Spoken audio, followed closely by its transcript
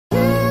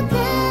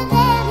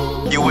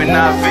You and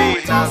I,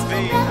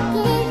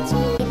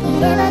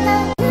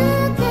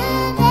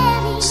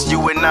 it's you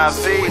and I.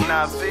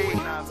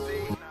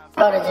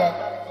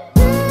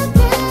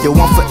 Yo,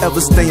 I'm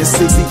forever staying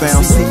 60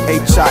 bound.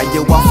 C.H.I,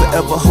 yo, I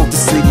forever hold the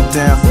city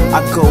down.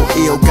 I go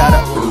ill, gotta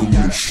earn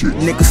this shit.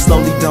 Niggas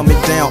slowly dumb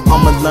it down,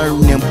 I'ma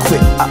learn them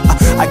quick.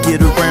 I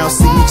get around,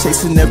 see me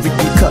chasing every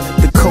beat cut.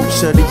 The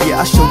coach of the year,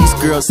 I show these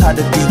girls how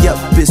to be up.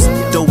 It's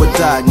do or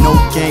die, no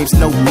games,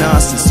 no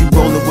nonsense. You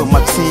rollin' with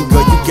my team,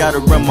 girl, you gotta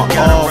run my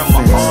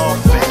offense.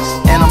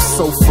 And I'm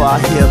so far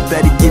here,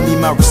 better give me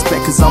my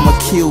respect, cause I'ma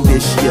kill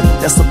this shit.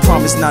 That's a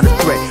promise, not a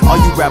threat. All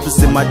you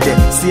rappers in my debt.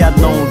 See, I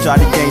loaned y'all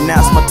the game, now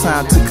it's my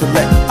time to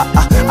collect.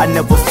 I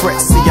never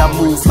fret, see I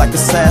move like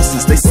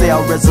assassins. They say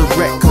I'll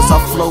resurrect, cause I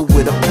flow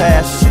with a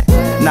passion.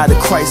 Not a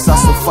Christ, I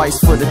suffice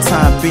for the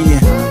time being.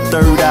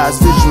 Third eyes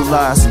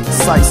visualize,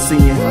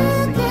 sightseeing.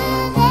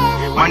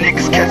 My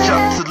niggas catch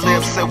up to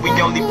live, said we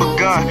only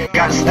begun.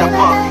 Gotta step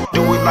up,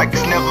 do it like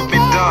it's never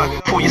been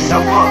done. Pull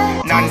yourself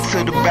up, not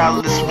until the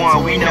battle is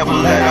won. We never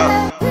let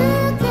up.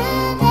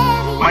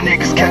 My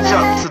niggas catch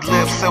up to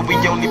live, said we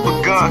only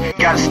begun.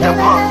 Gotta step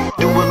up,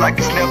 do it like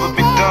it's never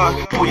been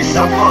done. Pull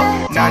yourself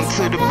up, not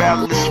until the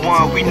battle is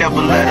won. We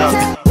never let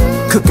up.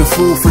 Cooking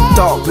food for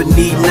thought, but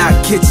need not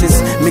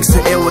kitchens. Mix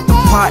the air with the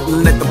pot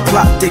and let the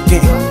plot thicken.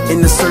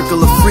 In the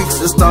circle of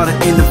freaks, let's start an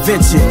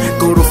intervention.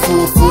 Go to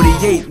full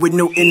 48 with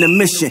no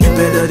intermission.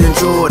 Better than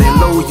Jordan,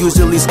 low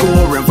usually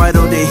scoring. Right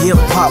on the hip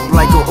hop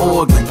like an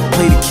organ.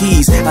 Play the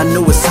keys, I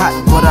know it's hot,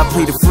 but I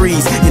play the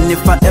freeze. And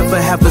if I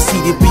ever have a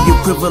seat, it'd be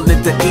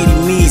equivalent to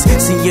 80 me's.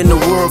 Seeing the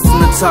world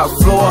from the top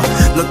floor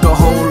look a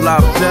whole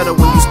lot better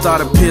when you start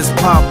a piss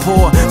pop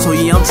pour. So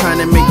yeah, I'm trying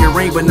to make it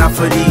rain, but not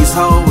for these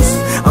hoes.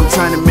 I'm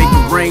trying to make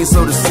it rain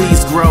so the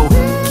seeds grow.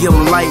 Give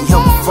them light,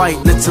 help them fight,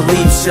 let your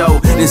leaves show.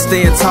 Then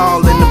stand tall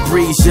in the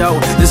breeze, yo.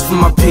 This for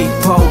my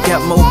people.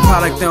 Got more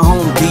product than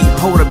Home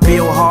Depot. To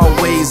build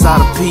hallways out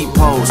of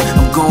peepholes.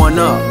 I'm going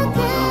up.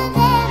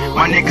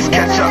 My niggas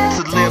catch up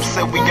to live,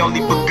 said we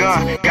only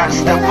begun. Gotta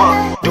step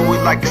up, do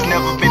it like it's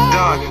never been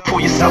done.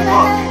 Pull yourself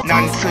up,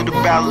 not until the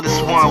battle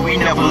is won. We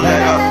never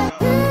let up.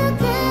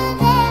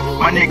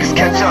 My niggas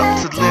catch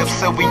up to live,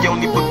 said we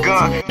only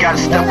begun. Gotta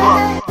step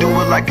up, do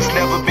it like it's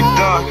never been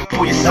done.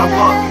 Pull yourself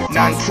up,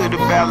 not until the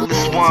battle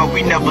is won.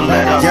 We never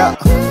let up. Yeah.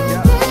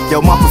 Yo,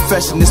 my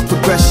profession is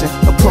progression.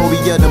 Employee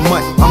of the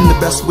month, I'm the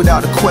best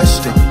without a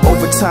question.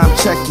 Overtime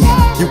checking,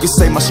 you can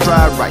say my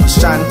stride right.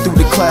 Shining through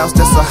the clouds,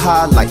 that's a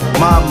highlight.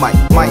 My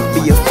might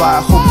be a fire,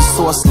 hope the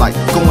source light.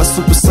 Going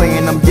Super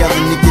Saiyan, I'm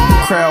yelling to get the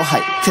crowd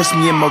hype. Catch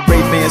me in my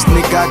Ray-Bans,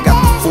 nigga, I got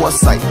the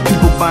foresight.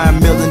 People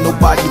buying million,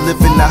 nobody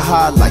living the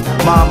highlight.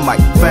 My mic,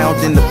 found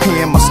in the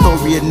pen, my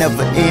story will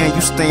never end.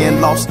 You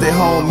staying lost at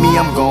home, me,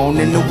 I'm gone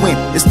in the wind.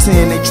 It's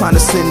 10, they trying to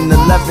send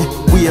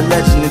 11. We a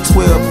legend in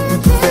 12, we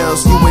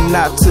prevails, you and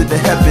I to the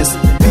heavens.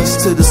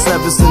 Peace to the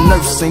sevens and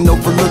nurse, ain't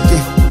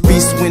overlooking.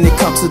 Beast when it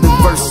comes to the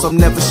verse, I'm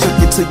never shook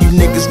until you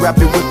niggas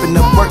rapping, whipping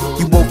up work.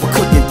 You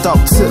overcooking,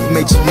 thought tip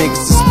made you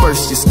niggas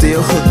disperse, you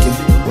still hooking.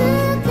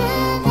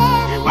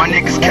 My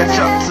niggas catch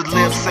up to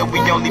live, said we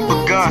only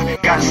begun.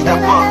 Gotta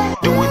step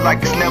up, do it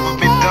like it's never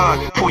been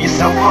done. Pull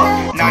yourself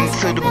up, not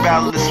until the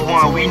battle is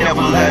won. We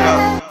never let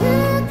up.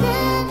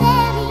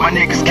 My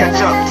niggas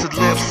catch up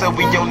to live, said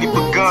we only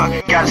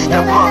begun. Gotta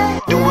step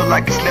up, do it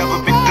like it's never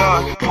been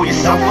done. Pull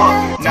yourself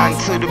up, not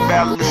until the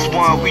battle is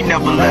won. We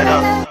never let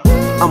up.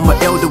 I'm an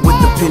elder with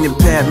the pen and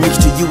pad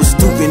mixture. You a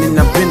student and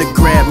I've been a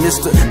grad,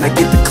 mister. Now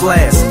get the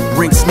class.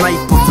 Rank sniper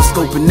for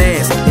scoping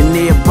ass. And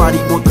everybody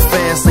want the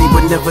fast lane,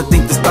 but never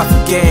think to stop for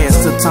gas.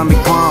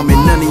 Atomic bomb and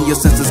none of your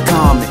senses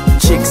common.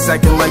 Chicks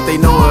acting like they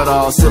know it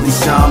all, silly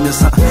shamans.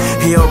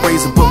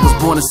 Hellraiser but was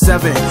born at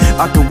 7.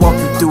 I can walk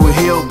you through a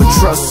hill, but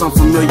trust I'm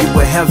familiar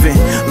with heaven.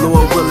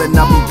 Lord willing,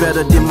 I'll be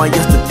better than my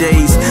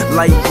yesterdays.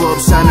 Light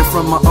bulb shining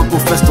from my Uncle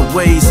Fester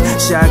ways.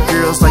 Shy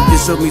girls like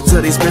this show me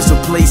to their special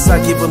place.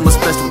 I give them a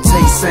special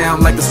taste.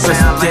 Sound like a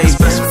special day.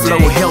 Flow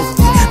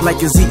healthy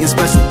like it's eating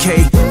Special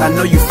K. I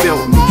know you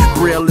felt me.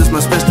 Braille is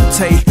my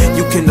specialty.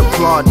 You can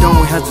applaud,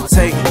 don't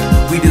hesitate.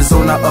 We just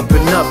on our up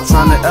and up,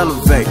 trying to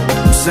elevate.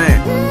 I'm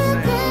saying.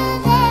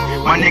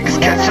 My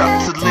niggas catch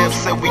up to live,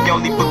 said we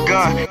only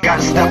begun.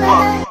 Gotta step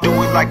up, do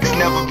it like it's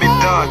never been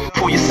done.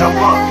 Pull yourself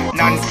up,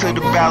 not until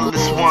the battle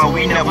is won.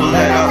 We never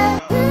let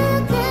up.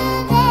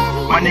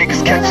 My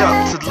niggas catch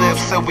up to live,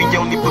 said we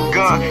only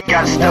begun.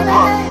 Gotta step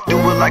up, do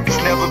it like it's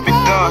never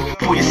been done.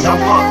 Pull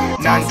yourself up,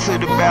 not until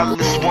the battle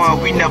is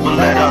won. We never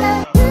let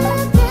up.